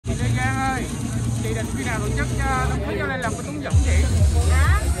Chị định khi nào tổ chức đám cưới cho Lê Lộc với Tuấn Dũng chị?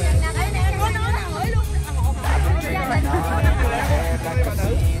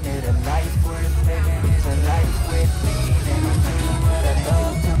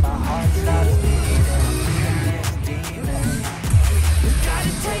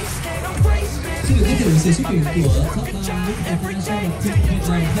 Xin được giới thiệu sự xuất hiện của top 3 nước International Team Việt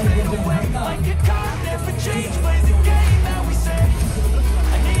Nam 2023.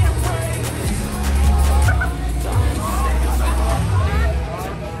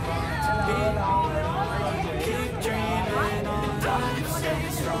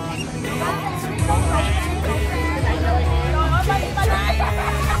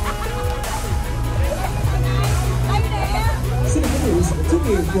 Xin được giới thiệu sự xuất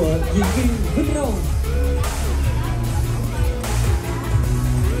hiện của diễn viên Vinh Rồng.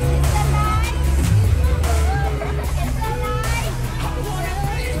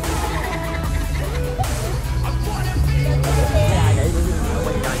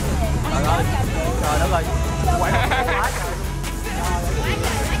 Trời đất ơi.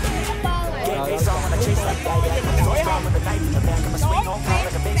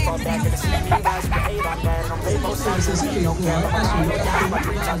 Sự xuất hiện của ba chủ đội và của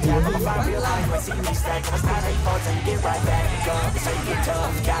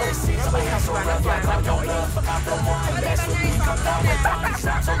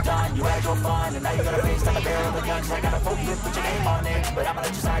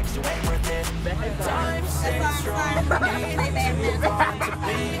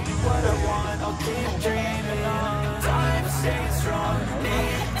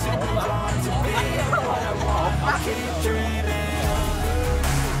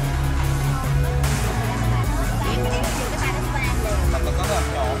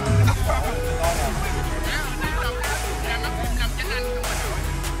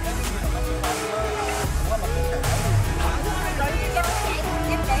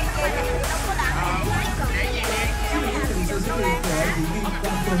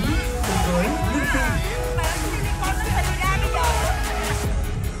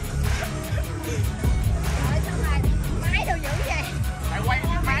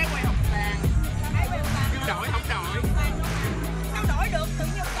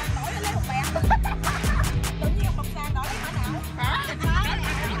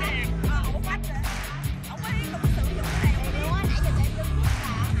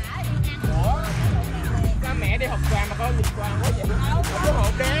đi học vàng mà có lịch vàng quá vậy? Không có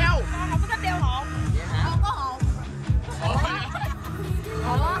hộp đeo. Con không có thích đeo hộp. Vậy hả? Không có hộp.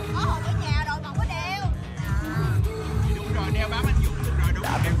 Có hộp ở nhà rồi còn có đeo. Đúng rồi, đeo bám anh Dũng được rồi, đúng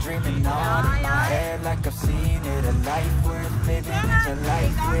rồi. I've been dreaming on in my head like I've seen it. A life worth living is a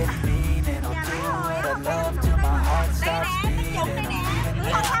life with meaning. I'll do what I love till my heart stops beating. I'm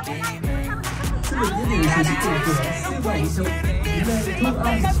dreaming. Xin được giới thiệu sự xuất hiện của siêu bảy số Lê Lộc.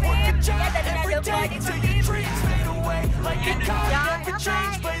 Gia đình là được rồi đi chơi đi.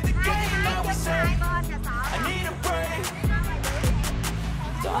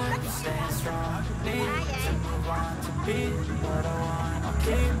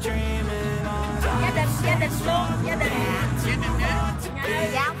 Gia đình luôn, gia đình.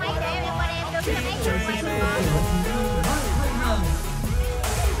 Dạ mấy để em qua em đưa cho mấy người.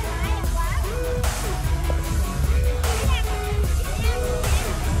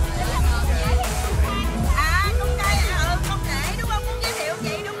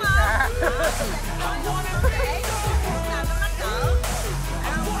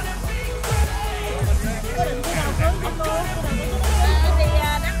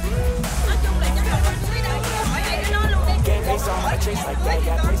 Chase like that,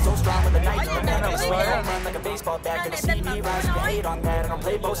 yeah, I play so strong when the night comes down. I swear I run like a baseball bat. Gonna see me rise, you hate on that. I don't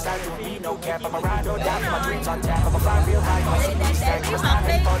play both sides, doing me no cap. I'm a ride or die, my dreams on tap. I'm a fly real high, you see me stack. It's not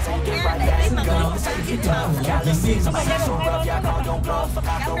hate thoughts, and you get right back. This is get tough, galaxies. I'm a head so rough, yeah, I call don't bluff. I'm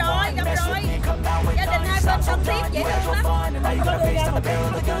not the one, mess with me, come down with guns. I'm so done, you had your fun. And now you got a face on the barrel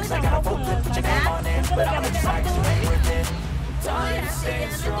of the guns. I got a full clip, put your name on it. But I'm just like, you ain't worth it. Time to stay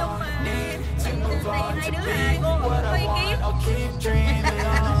strong, need to move on to be what I want. I'll keep dreaming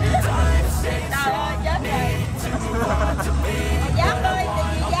on. Time to stay strong, need to move on to be what I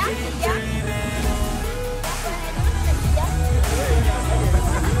want. I'll keep dreaming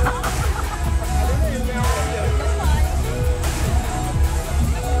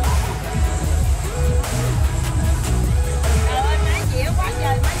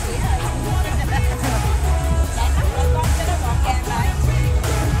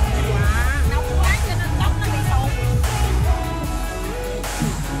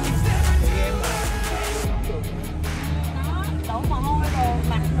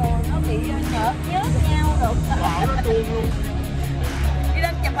được nhớ nhau được. Đi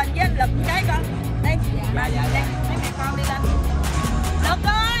lên chụp hình với anh Lực cái con. Đây, bà đây, mấy mẹ con đi lên. Lực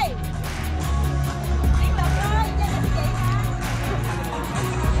ơi. Tiến Luật ơi, gia đình chị hả?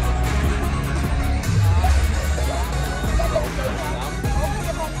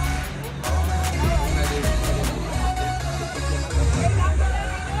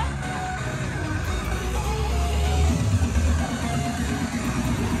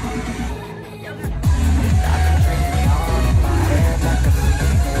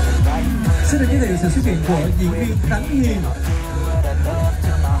 Xin được giới thiệu sự xuất hiện của diễn viên Thắng Hiền.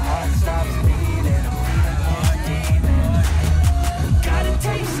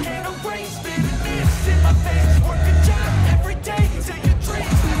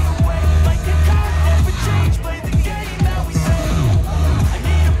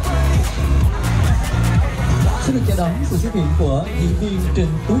 Xin được chào đón sự xuất hiện của diễn viên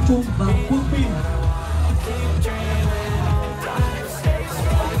Trịnh Tú Trung và Quân Biên.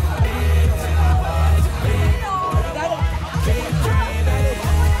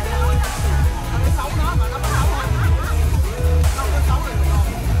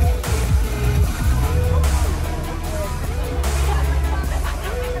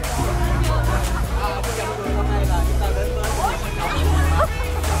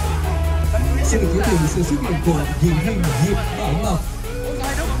 Xin được giới thiệu sự xuất hiện của diễn viên Diệp Bảo Ngọc.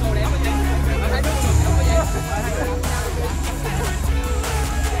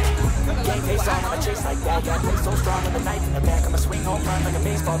 Face on, I'ma chase like that. Yeah, I play so strong with a knife in the back. I'ma swing home run like a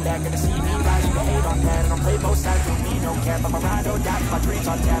baseball bat. Gonna see me rise, you can hate on that. And I'll play both sides with me, no cap. I'ma ride or die, my dreams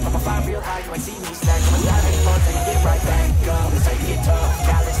on tap. I'ma fly real high, you ain't see me stack. I'ma slide in low till you get right back up. It's like get tough,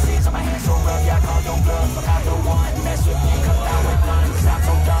 calluses on my hands so rough. Yeah, I call don't bluff, I'm not the one. Mess with me, come down with none. Cause I'm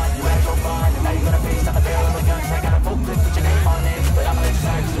so done, you had your fun. And now you gonna face up a barrel of guns. I got a forklift with your name on it, but I'ma let you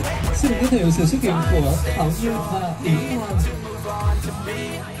slide to it. Xin được giới thiệu sự xuất hiện của Thảo Như và Yến Hoàng.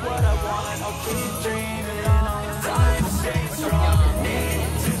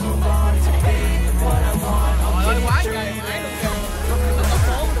 Quá trời máy luôn kìa. Nó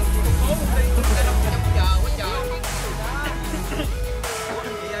phố được, phố luôn đi. Đây đâu chờ quá trời.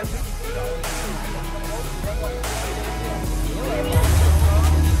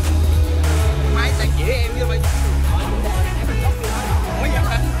 Máy sạc dĩa em với mình. Ủa vậy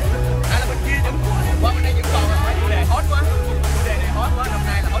hả? Hay là bên kia đứng. Qua bên đây vẫn còn phải chủ đề hot quá. Chủ đề này hot quá, năm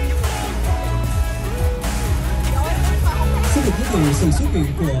nay là hot nhất. Xin được giới thiệu sự xuất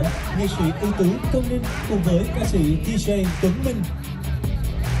hiện của nghệ sĩ ưu tú Công Ninh cùng với ca sĩ DJ Tuấn Minh.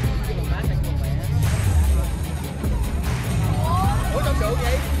 Ủa trong rượu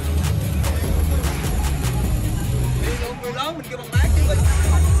vậy? Người lớn mình kêu bằng bác chứ mình.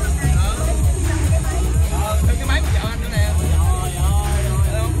 Thêm cái máy của vợ anh nữa nè.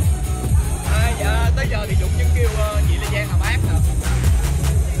 Tới giờ thì Dũng vẫn kêu chị là Giang là bác hả?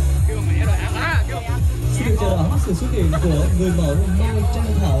 Kêu bằng mẹ rồi hả? Kêu bằng... Xin được chào đón sự xuất hiện của người mẫu Mai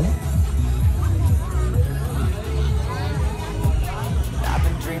Trang Thảo.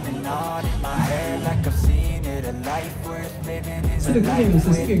 Xin được giới thiệu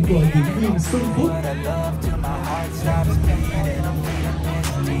sự xuất hiện của diễn viên Xuân Phúc.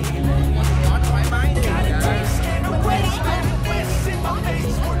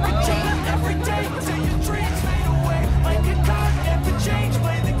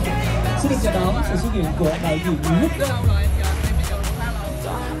 Xin được chào đón sự xuất hiện của đạo diễn Lúc.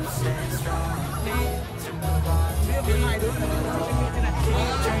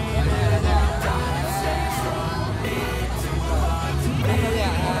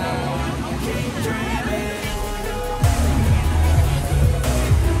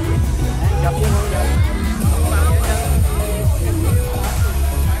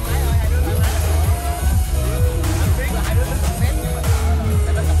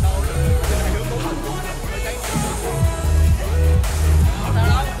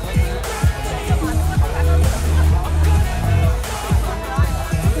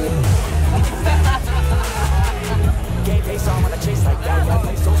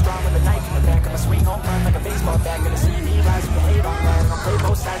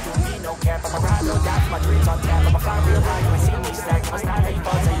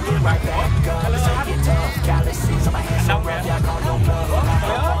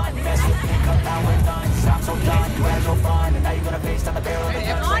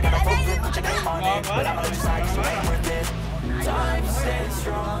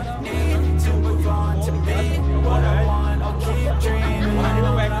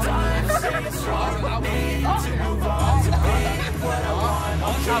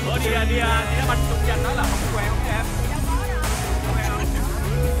 Bữa đi đá banh chung danh đó là không quen không em?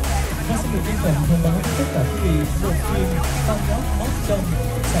 xin được trân trọng thông báo với tất cả quý vị bộ phim Con Nhóc Móc Trong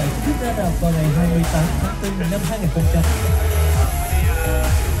sẽ chính thức ra rạp vào ngày 28 tháng 4 năm 2000.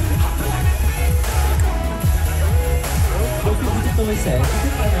 Bộ phim của chúng tôi sẽ chính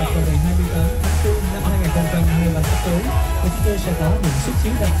thức ra rạp vào ngày 28 tháng 4 năm 2025 sắp tới, và chúng tôi sẽ có những suất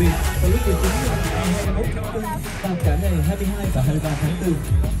chiếu đặc biệt vào lúc 19 giờ ngày 21 tháng 4 và cả ngày 22 và 23 tháng 4.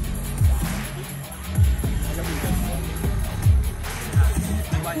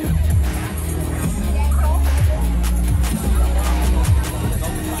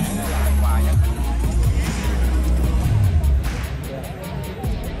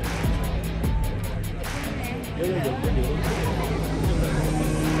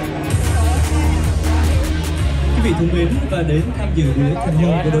 Quý vị thân mến, và đến tham dự buổi lễ thành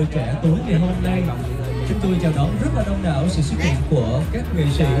hôn của đôi trẻ tối ngày hôm nay, chúng tôi chào đón rất là đông đảo sự xuất hiện của các nghệ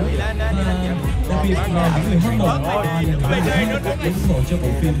sĩ và đặc biệt là những người hâm mộ và những người ủng hộ cho bộ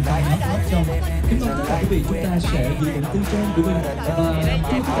phim Con Nhóc Móc Trong. Kính mong tất cả quý vị chúng ta sẽ giữ vững tư trang của mình và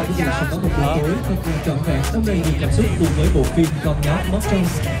chúc tất cả quý vị sẽ có một buổi tối thật là trọn vẹn trong đầy những cảm xúc cùng với bộ phim Con Nhóc Móc Trong.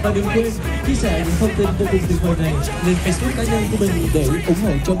 Và đừng quên chia sẻ những thông tin vô cùng tuyệt vời này lên Facebook cá nhân của mình để ủng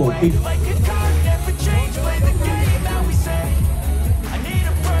hộ cho bộ phim.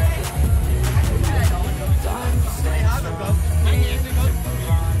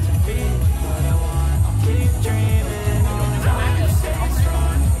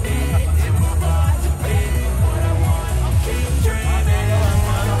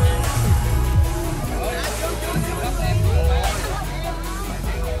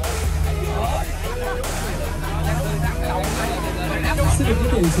 Xin được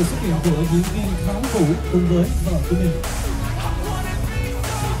giới thiệu sự xuất hiện của diễn viên Khám Vũ cùng với vợ của mình.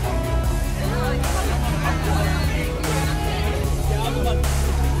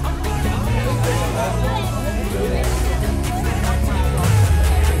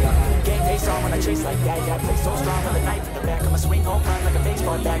 Chase like yeah, play so strong with a knife in the back. I'ma swing home run like a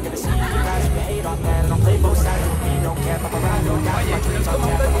baseball bat. Gonna see you guys if you hate on that. I don't play both sides with me, no cap. I'm a ride or die, my dreams on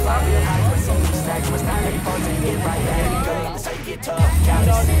tap. I'm a fly real high, but see you stack. So it's not any fun till you get right back. You go, it's how you get tough.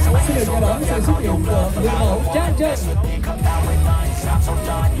 Calluses on my hands so rough. Yeah, I call your bluff. I'm not one mess with me, come down with none. I'm so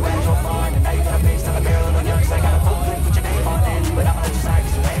done, you had your fun. And now you got a face on the barrel of a gun. Cause I got a full clip with your name on it. But I'ma let you slide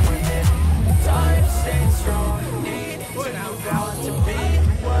cause you ain't with it. Time stays strong, need to move on to be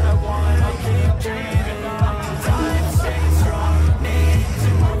what I want. I'll keep dreaming.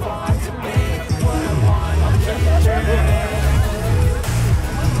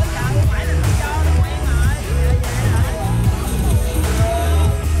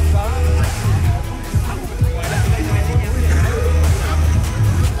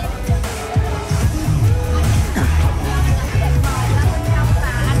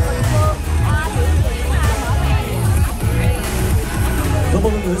 Một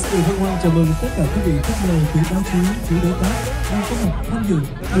lần nữa xin hân hoan chào mừng tất cả quý vị khách mời của báo chí, chủ đối tác đang có mặt tham dự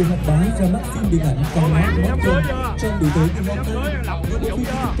buổi họp báo ra mắt phim điện ảnh Con Nhóc Móc Trong trong buổi tối ngày hôm nay. Bộ phim của chúng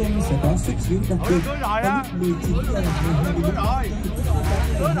tôi sẽ có suất chiếu đặc biệt vào lúc 19 giờ ngày 21 tháng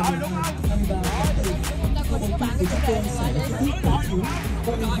 4 và bộ phim của chúng tôi sẽ chính thức khởi chiếu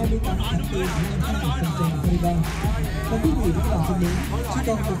vào ngày 28 tháng 4 năm 2023. Và quý vị và các bạn thân mến, chỉ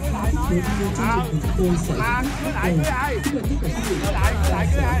còn một phút nữa thì chương trình của chúng tôi sẽ bắt đầu. Chúc mừng tất cả quý vị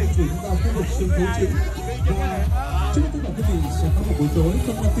sẽ chuyển vào khu vực sân khấu chính và chúc tất cả quý vị sẽ có một buổi tối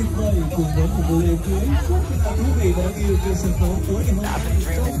thật là tuyệt vời cùng với một buổi lễ cưới và quý vị đã yêu trên sân khấu tối ngày hôm nay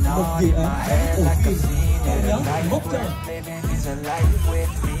trong một dự án ổn định Con Nhóc Móc Trong.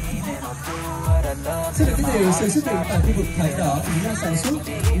 Xin được giới thiệu sự xuất hiện tại khu vực thải đỏ của nhà sản xuất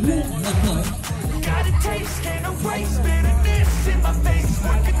Lê Lộc. Got a taste, can't erase bitterness in my face.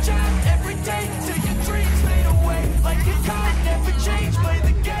 Work a job every day till your dreams fade away. Like your card never change, play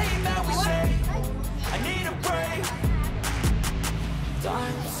the game that we say. I need a break.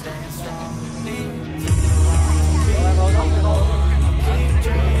 Time stands strong, need to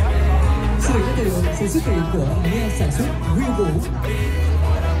Xin được giới thiệu sự xuất hiện của nhà sản xuất Real Vũ.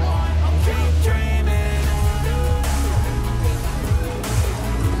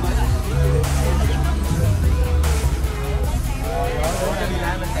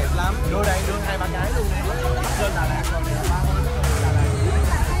 Đưa đây, đưa 2-3 cái luôn. Lên Đà Lạt rồi, Đà Lạt.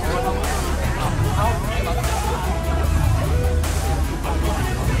 Không, em bảo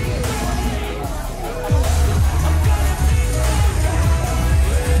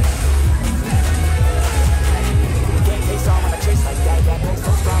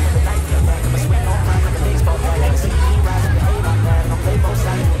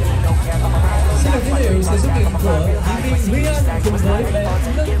Xin được giới thiệu sự xuất hiện của diễn viên Giang cùng với bé Tuấn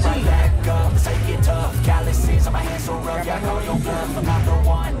Dũng.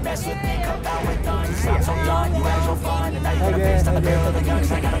 I'm so done, you had your fun, and now you're gonna face down the barrel of the gun,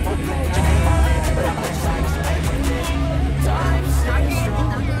 'cause I got a full page and name on it, but I'm gonna decide to make a change. Time stays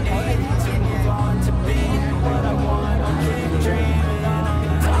strong, need to move on to be what I want, I'll keep dreaming on.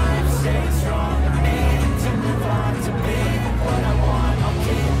 Time stays strong, need to move on to be what I want, I'll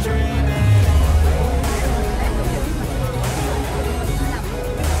keep dreaming.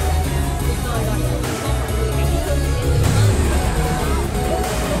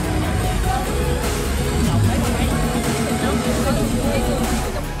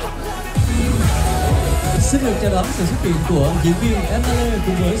 Xin được chào đón sự xuất hiện của diễn viên Lê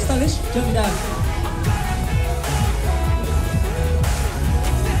cùng với stylist Giang.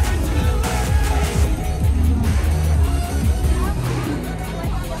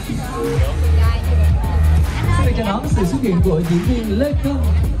 Xin được chào đón sự xuất hiện của diễn viên Lê Lộc.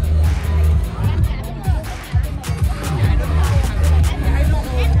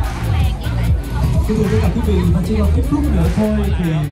 Thưa quý vị và chỉ còn ít phút nữa thôi thì